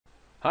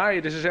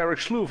Hi, this is Eric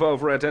Sloof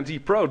over at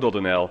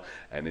ntpro.nl,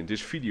 and in this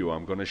video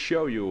I'm going to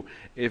show you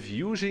if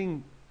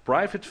using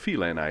private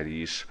VLAN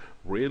IDs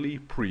really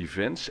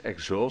prevents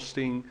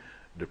exhausting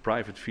the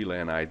private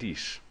VLAN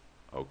IDs.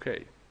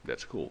 Okay,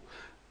 that's cool.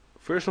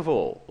 First of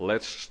all,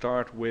 let's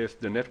start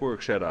with the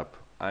network setup.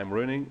 I'm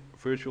running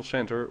Virtual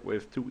Center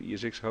with 2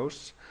 ESX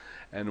hosts,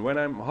 and when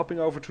I'm hopping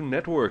over to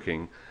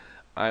networking,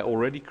 I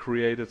already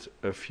created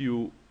a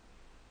few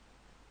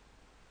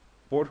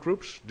port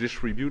groups,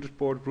 distributed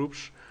port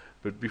groups.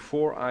 But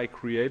before I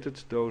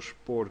created those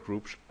port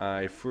groups,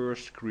 I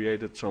first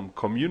created some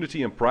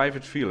community and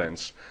private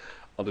VLANs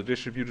on the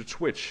distributed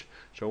switch.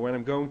 So when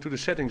I'm going to the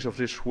settings of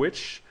this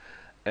switch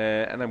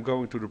and I'm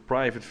going to the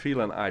private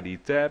VLAN ID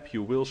tab,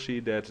 you will see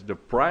that the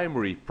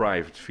primary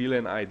private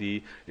VLAN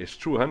ID is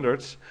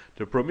 200,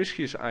 the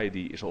promiscuous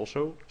ID is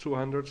also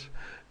 200,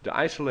 the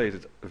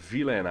isolated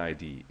VLAN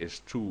ID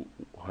is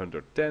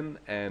 210,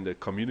 and the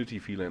community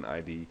VLAN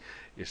ID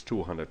is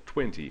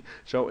 220.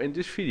 So in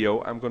this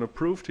video I'm going to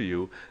prove to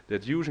you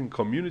that using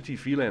community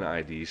VLAN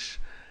IDs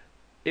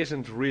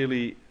doesn't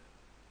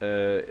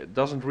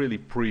really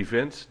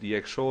prevent the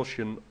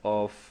exhaustion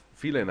of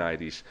VLAN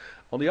IDs.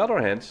 On the other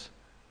hand,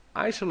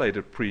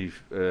 isolated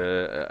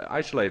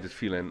VLAN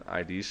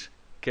IDs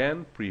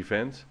can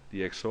prevent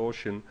the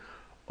exhaustion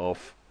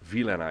of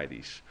VLAN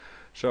IDs.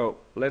 So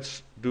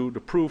let's do the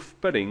proof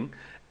pudding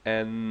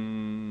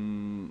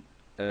and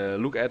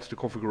look at the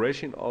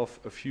configuration of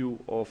a few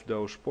of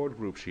those port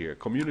groups here.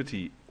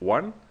 Community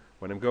 1,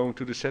 when I'm going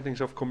to the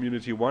settings of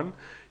Community 1,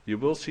 you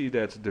will see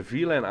that the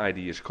VLAN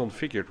ID is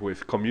configured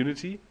with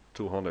Community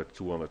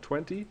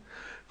 200-220.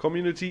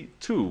 Community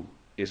 2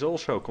 is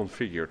also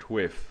configured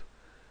with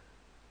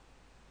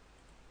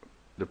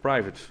the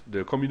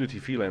community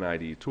VLAN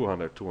ID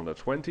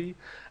 200-220,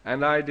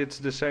 and I did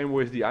the same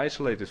with the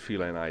isolated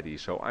VLAN ID.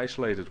 So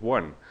isolated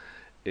 1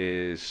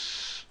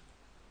 is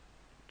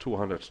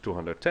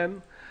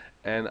 200-210,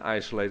 and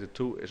isolated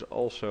 2 is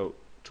also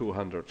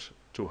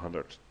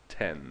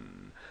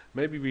 200-210.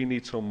 Maybe we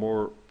need some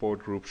more port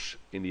groups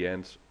in the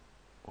end.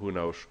 Who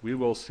knows? We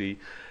will see.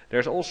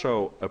 There's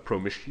also a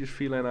promiscuous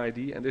VLAN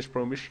ID, and this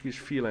promiscuous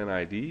VLAN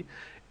ID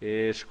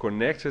is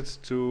connected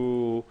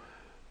to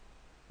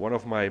one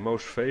of my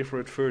most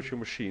favorite virtual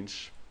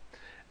machines,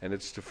 and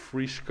it's the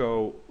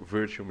Frisco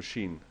virtual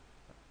machine.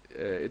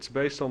 It's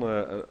based on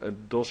a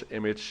DOS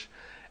image,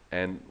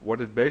 and what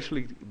it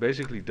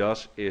basically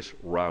does is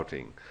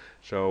routing.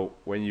 So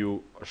when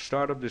you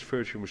start up this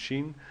virtual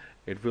machine,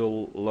 it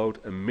will load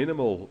a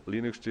minimal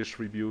Linux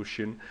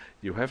distribution.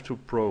 You have to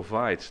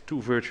provide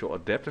 2 virtual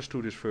adapters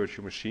to this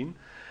virtual machine,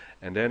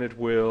 and then it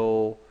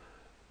will.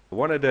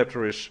 One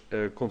adapter is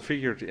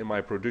configured in my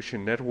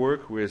production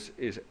network, which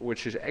is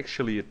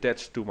actually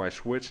attached to my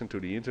switch and to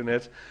the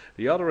internet.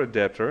 The other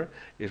adapter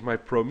is my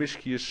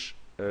promiscuous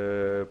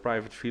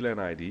private VLAN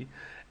ID,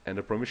 and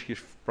the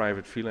promiscuous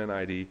private VLAN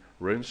ID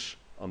runs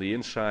on the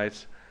inside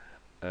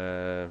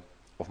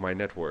of my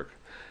network.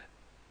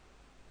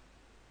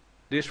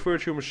 This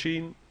virtual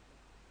machine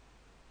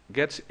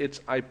gets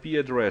its IP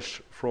address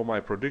from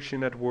my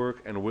production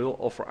network and will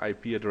offer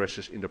IP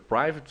addresses in the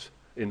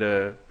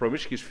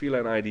promiscuous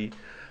VLAN ID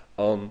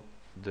on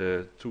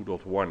the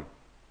 2.1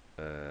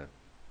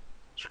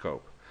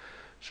 scope.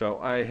 So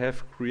I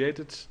have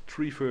created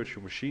 3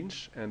 virtual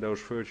machines, and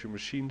those virtual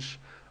machines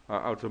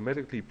are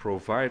automatically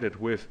provided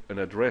with an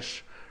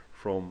address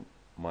from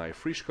my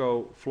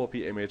Frisco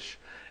floppy image,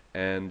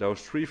 and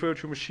those 3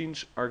 virtual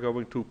machines are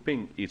going to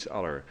ping each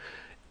other.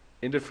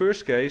 In the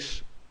first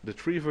case, the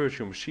 3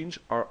 virtual machines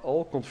are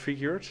all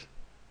configured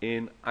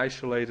in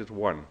isolated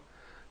 1.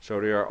 So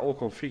they are all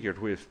configured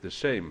with the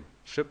same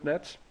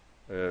subnet,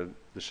 the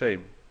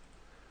same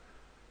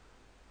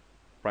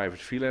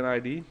private VLAN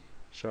ID.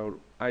 So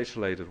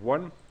isolated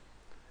 1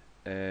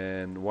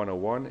 and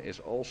 101 is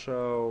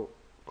also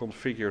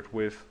configured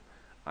with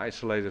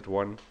isolated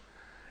 1,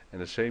 and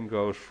the same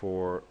goes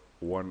for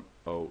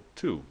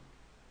 102.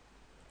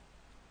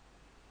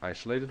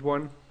 Isolated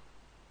 1,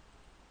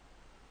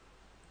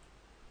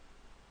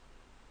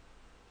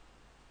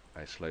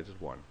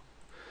 isolated 1.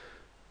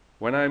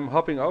 When I'm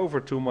hopping over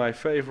to my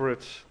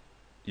favorite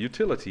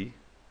utility,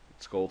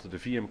 it's called the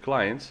VM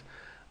client,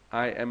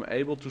 I am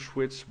able to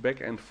switch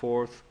back and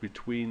forth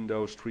between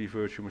those 3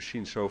 virtual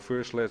machines. So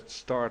first let's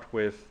start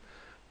with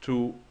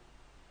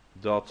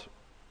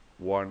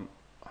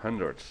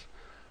 2.100.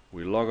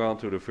 We log on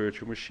to the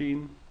virtual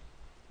machine,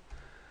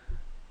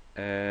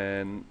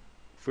 and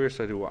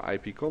first I do an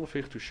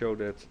ipconfig to show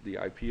that the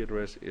IP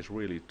address is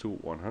really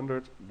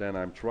 2.100. Then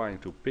I'm trying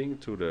to ping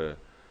to the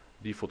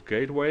default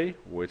gateway,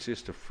 which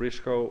is the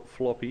Frisco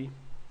floppy,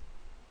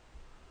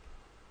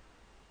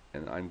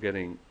 and I'm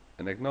getting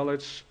an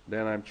acknowledge.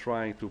 Then I'm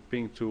trying to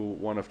ping to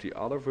one of the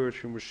other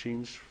virtual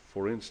machines,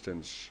 for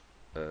instance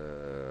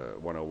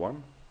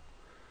 101,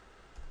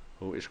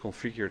 who is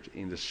configured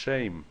in the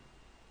same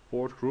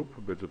port group,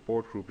 but the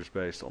port group is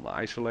based on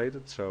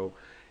isolated, so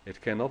it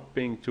cannot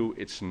ping to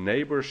its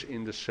neighbors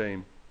in the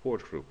same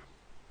port group.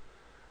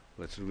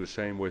 Let's do the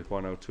same with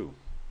 102.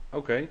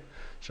 Okay,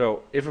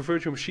 so if a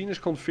virtual machine is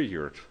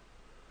configured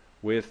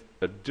with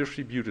a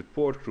distributed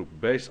port group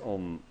based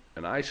on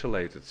an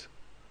isolated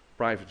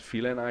private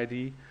VLAN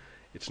ID,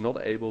 it's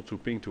not able to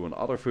ping to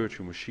another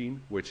virtual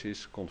machine which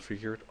is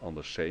configured on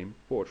the same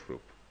port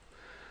group.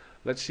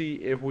 Let's see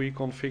if we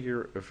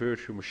configure a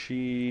virtual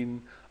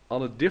machine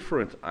on a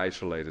different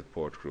isolated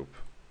port group.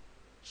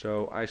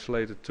 So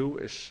isolated 2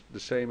 is the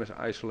same as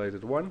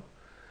isolated 1.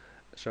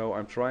 So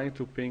I'm trying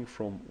to ping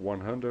from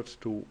 100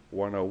 to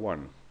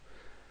 101.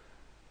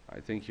 I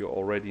think you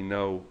already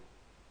know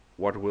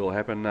what will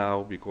happen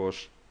now,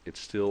 because it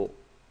still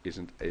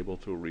isn't able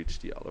to reach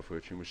the other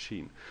virtual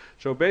machine.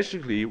 So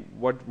basically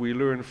what we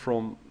learn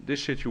from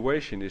this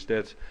situation is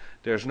that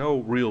there's no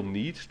real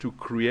need to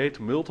create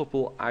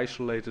multiple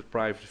isolated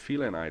private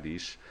VLAN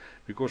IDs,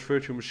 because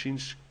virtual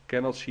machines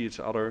cannot see each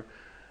other,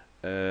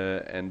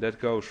 and that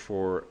goes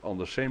for on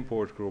the same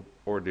port group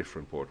or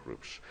different port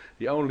groups.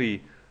 The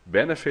only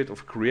benefit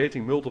of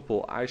creating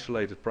multiple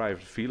isolated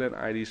private VLAN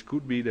IDs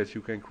could be that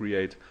you can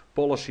create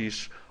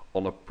policies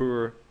on a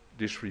per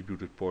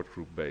distributed port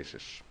group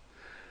basis.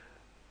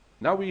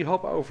 Now we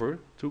hop over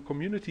to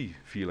community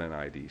VLAN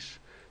IDs.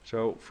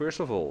 So first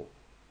of all,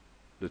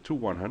 the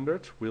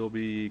 2100 will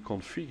be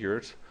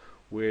configured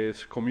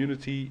with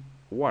community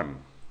 1.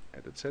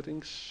 Edit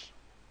settings.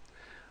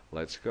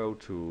 Let's go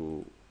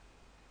to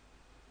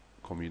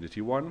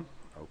community 1.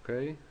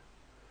 Okay.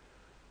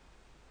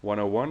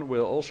 101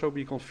 will also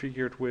be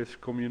configured with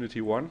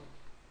community 1.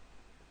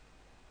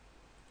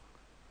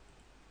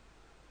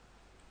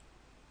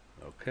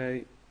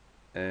 Okay,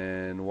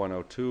 and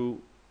 102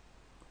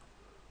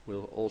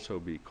 will also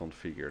be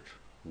configured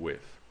with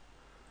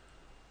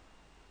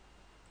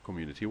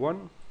community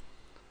 1.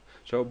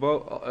 So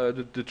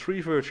the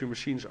three virtual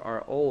machines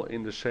are all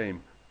in the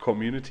same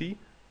community.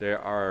 They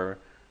are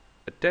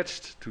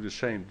attached to the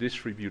same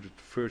distributed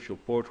virtual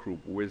port group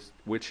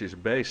which is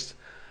based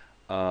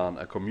on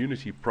a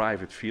community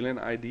private VLAN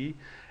ID,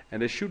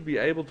 and they should be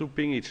able to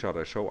ping each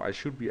other. So I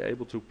should be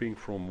able to ping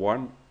from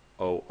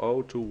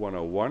 100 to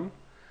 101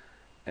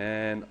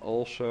 and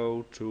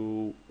also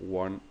to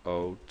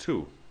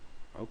 102.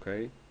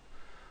 Okay,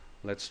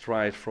 let's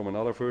try it from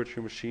another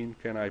virtual machine.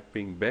 Can I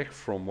ping back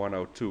from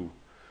 102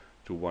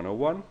 to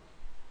 101?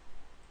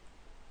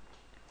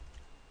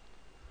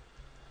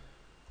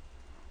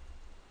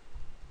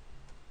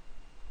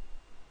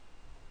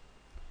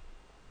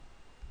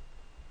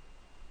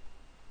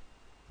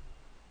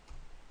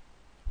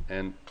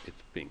 And it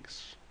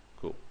pings.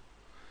 Cool.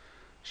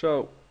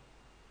 So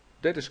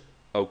that is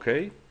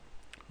okay.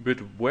 But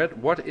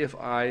what if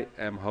I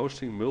am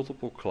hosting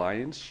multiple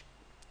clients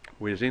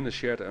within a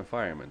shared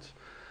environment?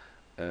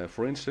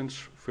 For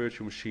instance,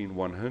 virtual machine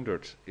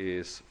 100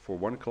 is for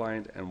one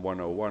client, and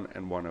 101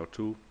 and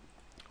 102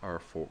 are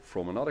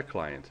from another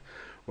client.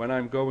 When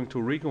I'm going to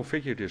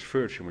reconfigure this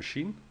virtual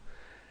machine,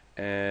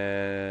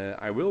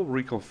 I will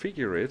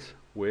reconfigure it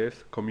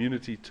with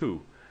community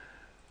 2.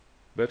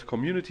 But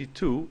community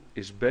 2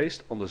 is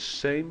based on the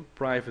same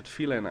private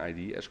VLAN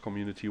ID as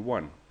community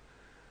 1.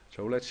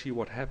 So let's see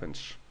what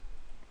happens.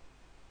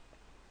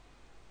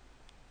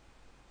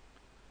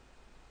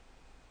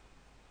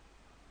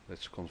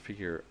 Let's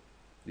configure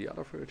the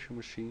other virtual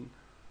machine.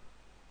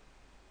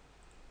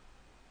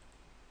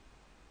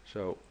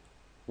 So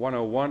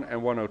 101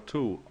 and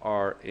 102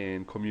 are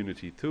in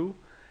community 2,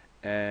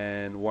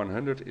 and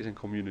 100 is in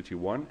community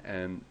 1,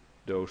 and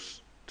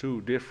those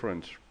two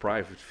different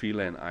private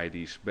VLAN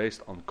IDs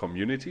based on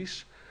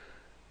communities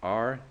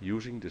are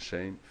using the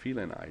same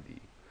VLAN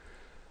ID.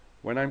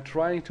 When I'm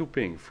trying to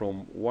ping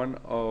from 100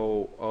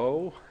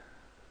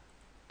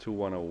 to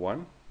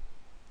 101,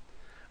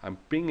 I'm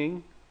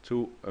pinging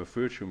to a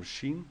virtual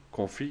machine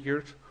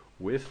configured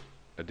with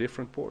a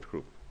different port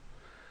group.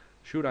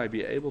 Should I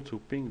be able to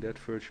ping that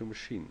virtual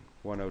machine?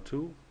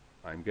 102,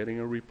 I'm getting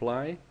a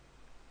reply.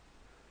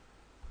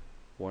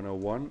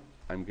 101,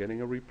 I'm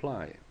getting a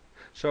reply.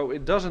 So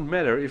it doesn't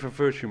matter if a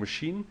virtual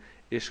machine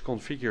is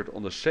configured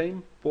on the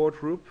same port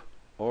group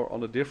or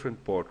on a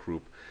different port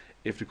group.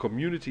 If the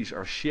communities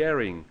are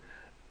sharing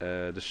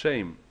the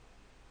same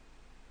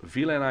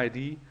VLAN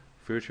ID,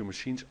 virtual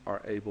machines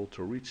are able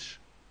to reach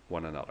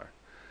one another.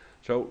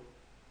 So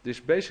this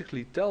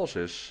basically tells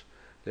us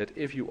that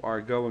if you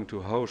are going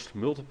to host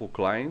multiple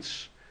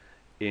clients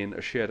in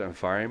a shared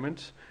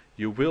environment,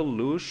 you will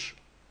lose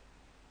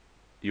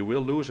a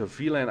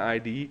VLAN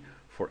ID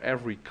for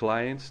every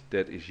client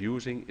that is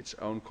using its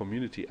own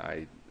community.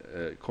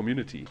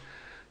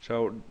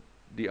 So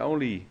the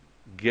only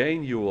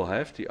gain you will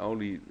have, the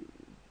only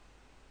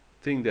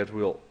thing that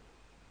will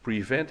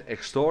prevent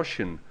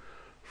exhaustion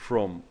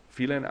from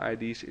VLAN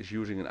IDs is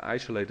using an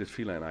isolated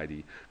VLAN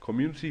ID.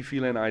 Community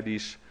VLAN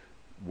IDs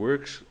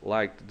works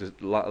like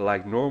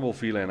normal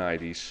VLAN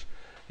IDs.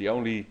 The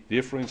only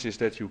difference is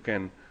that you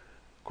can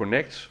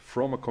connect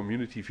from a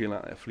community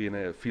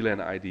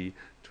VLAN ID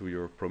to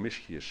your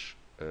promiscuous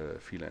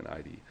VLAN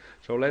ID.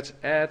 So let's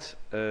add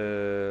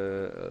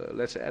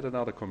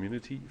another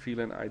community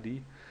VLAN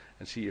ID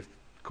and see if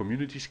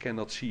communities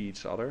cannot see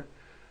each other.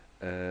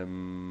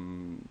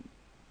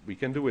 We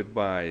can do it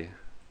by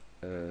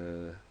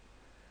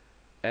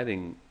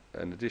adding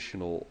an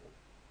additional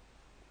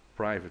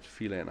private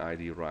VLAN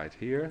ID right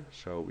here.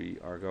 So we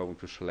are going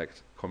to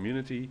select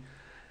community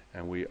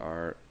and we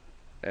are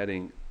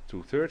adding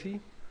 230.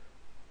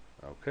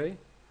 Okay.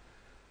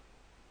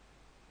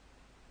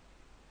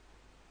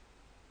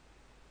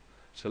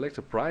 Select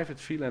a private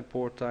VLAN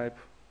port type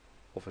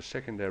of a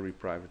secondary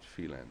private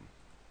VLAN.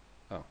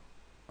 Oh,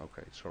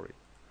 okay, sorry.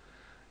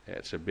 Yeah,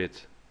 it's a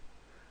bit,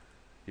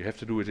 you have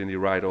to do it in the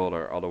right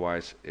order,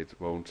 otherwise it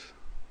won't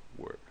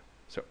work.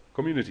 So,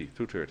 community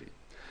 230.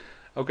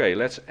 Okay,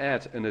 let's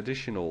add an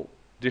additional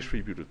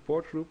distributed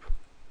port group.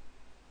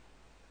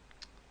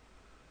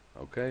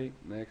 Okay,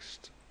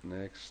 next,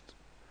 next.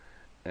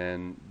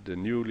 And the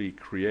newly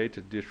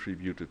created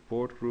distributed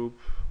port group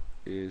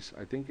is,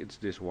 I think it's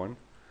this one.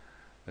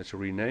 Let's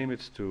rename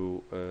it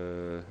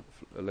to,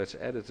 let's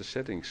edit the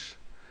settings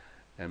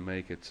and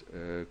make it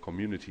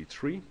community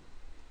 3.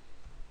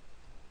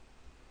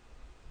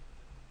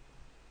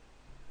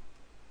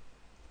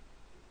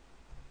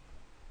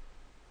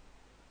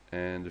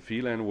 And the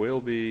VLAN will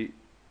be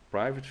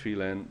private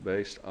VLAN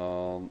based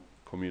on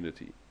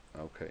community.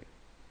 Okay,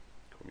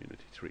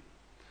 community 3.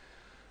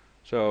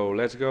 So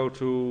let's go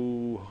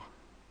to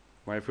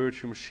my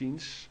virtual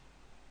machines.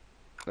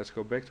 Let's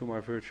go back to my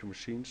virtual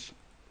machines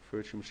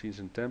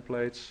and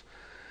templates.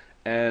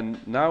 And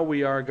now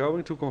we are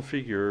going to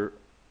configure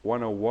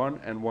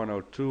 101 and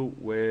 102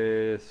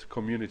 with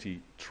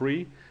community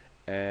 3,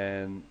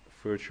 and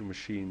virtual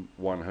machine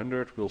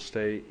 100 will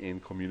stay in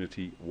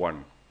community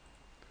 1.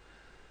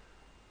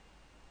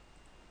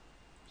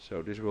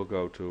 So this will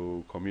go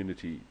to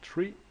community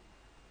 3.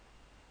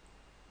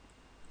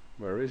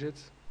 Where is it?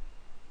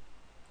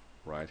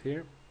 Right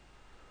here.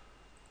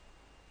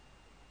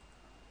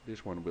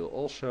 This one will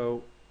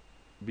also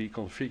be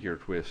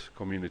configured with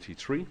community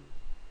 3.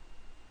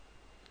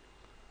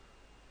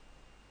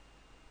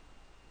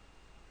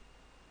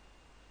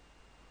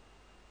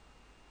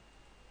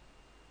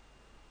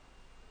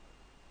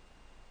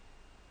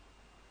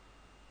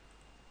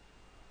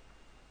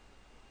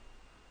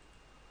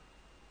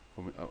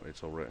 Oh,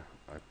 it's already,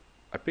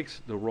 I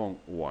picked the wrong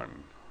one.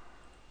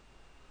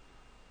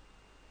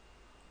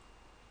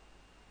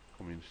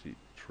 Community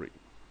 3.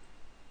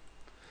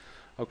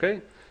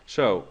 Okay,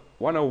 so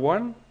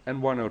 101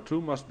 and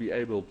 102 must be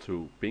able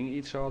to ping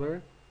each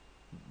other,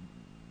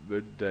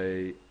 but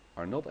they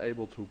are not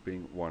able to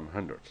ping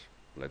 100.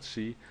 Let's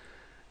see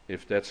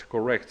if that's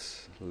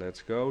correct.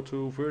 Let's go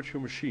to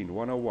virtual machine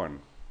 101.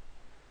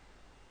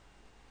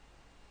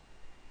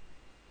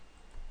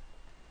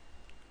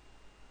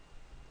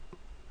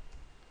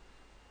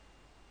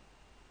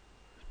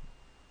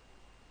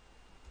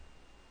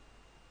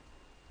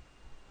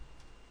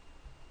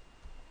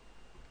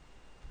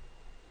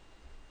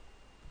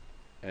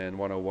 And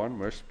 101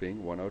 must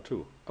ping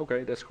 102.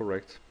 Okay, that's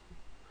correct.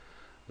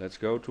 Let's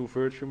go to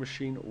virtual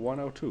machine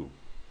 102.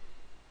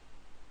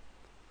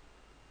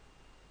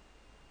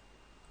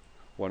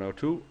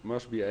 102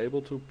 must be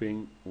able to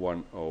ping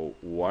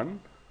 101.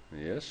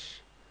 Yes.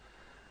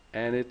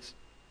 And it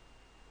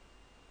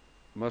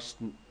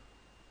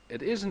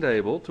isn't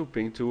able to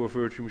ping to a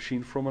virtual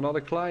machine from another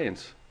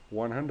client,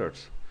 100.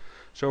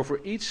 So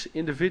for each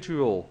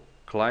individual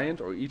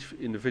client or each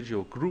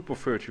individual group of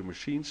virtual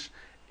machines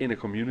in a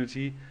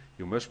community,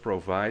 you must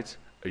provide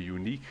a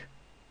unique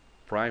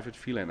private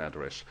VLAN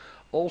address.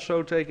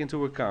 Also take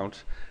into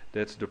account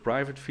that the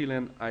private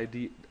VLAN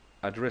ID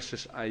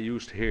addresses I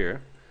used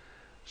here,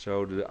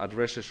 so the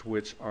addresses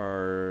which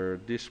are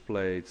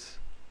displayed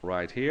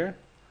right here,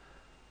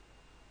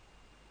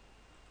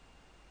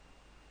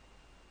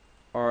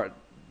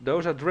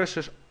 those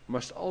addresses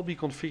must all be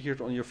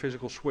configured on your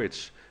physical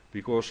switch,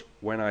 because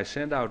when I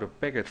send out a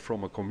packet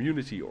from a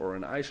community or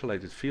an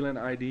isolated VLAN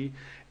ID,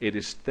 it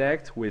is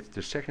tagged with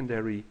the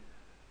secondary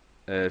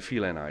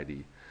VLAN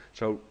ID.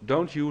 So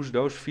don't use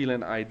those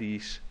VLAN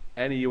IDs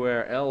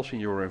anywhere else in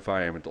your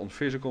environment, on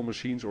physical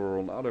machines or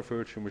on other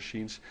virtual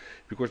machines,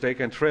 because they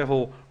can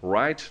travel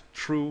right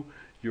through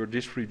your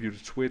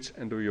distributed switch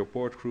and to your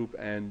port group,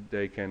 and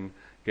they can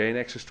gain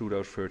access to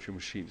those virtual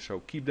machines. So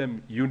keep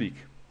them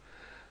unique.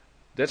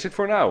 That's it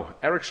for now.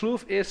 Eric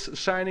Sloof is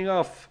signing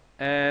off,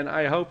 and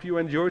I hope you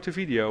enjoyed the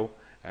video,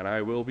 and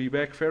I will be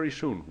back very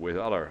soon with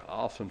other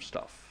awesome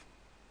stuff.